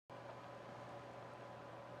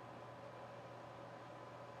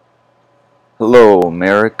Hello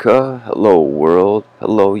America, hello world,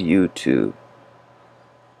 hello YouTube.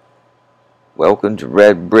 Welcome to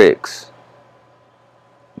Red Bricks.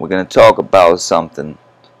 We're going to talk about something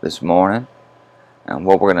this morning, and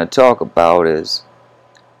what we're going to talk about is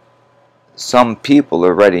some people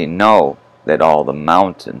already know that all the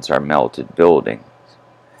mountains are melted buildings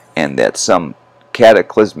and that some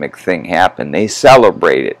cataclysmic thing happened. They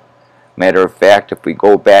celebrate it. Matter of fact, if we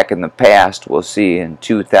go back in the past, we'll see in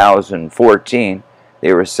 2014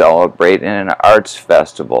 they were celebrating an arts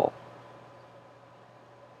festival.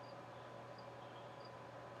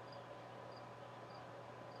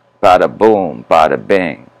 Bada boom, bada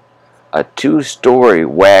bing. A two-story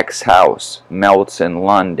wax house melts in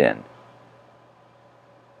London.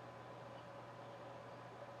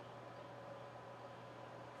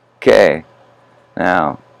 Okay,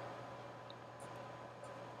 now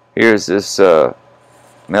here's this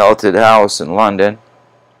melted house in London.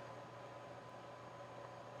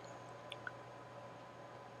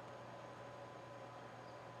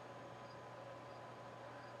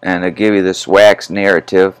 And I'll give you this wax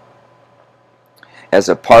narrative. As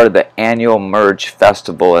a part of the annual Merge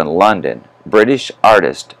Festival in London, British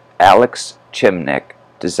artist Alex Chimnick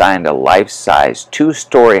designed a life-size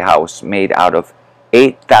two-story house made out of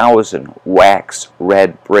 8,000 wax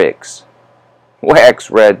red bricks. Wax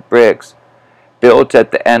red bricks, built at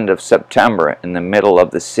the end of September in the middle of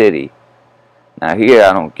the city. Now here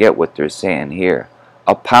I don't get what they're saying here.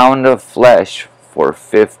 A pound of flesh for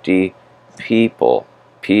 50 people.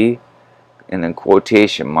 P, and in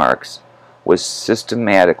quotation marks, was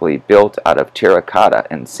systematically built out of terracotta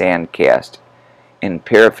and sand cast in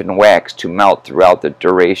paraffin wax to melt throughout the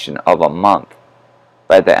duration of a month.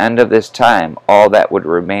 By the end of this time, all that would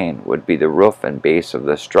remain would be the roof and base of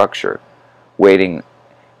the structure, waiting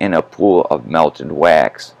in a pool of melted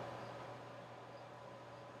wax.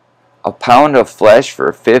 A pound of flesh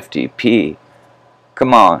for 50p.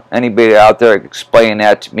 Come on, anybody out there explain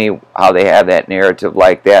that to me, how they have that narrative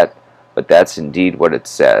like that? But that's indeed what it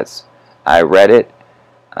says. I read it,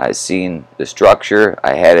 I seen the structure,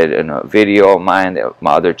 I had it in a video of mine that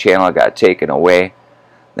my other channel got taken away.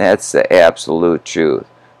 That's the absolute truth.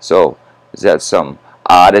 So, is that some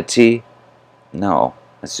oddity? No,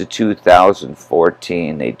 it's a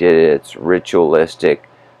 2014. They did it, it's ritualistic.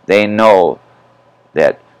 They know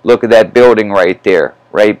that, look at that building right there.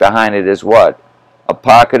 Right behind it is what? A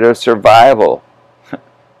pocket of survival.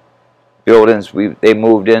 Buildings they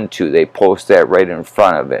moved into, they post that right in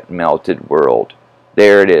front of it. Melted world.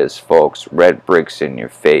 There it is, folks. Red bricks in your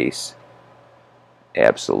face.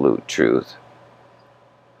 Absolute truth.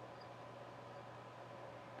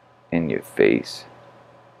 In your face.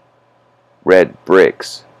 Red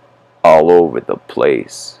bricks all over the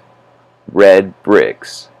place. Red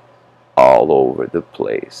bricks all over the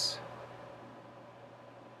place.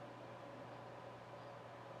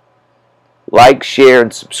 Like, share,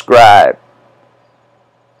 and subscribe.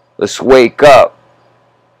 Let's wake up.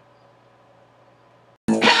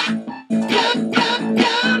 Come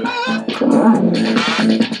on.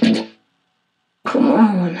 Come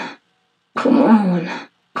on. Come on.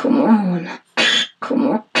 Come on. Come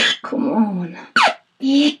on. Come on.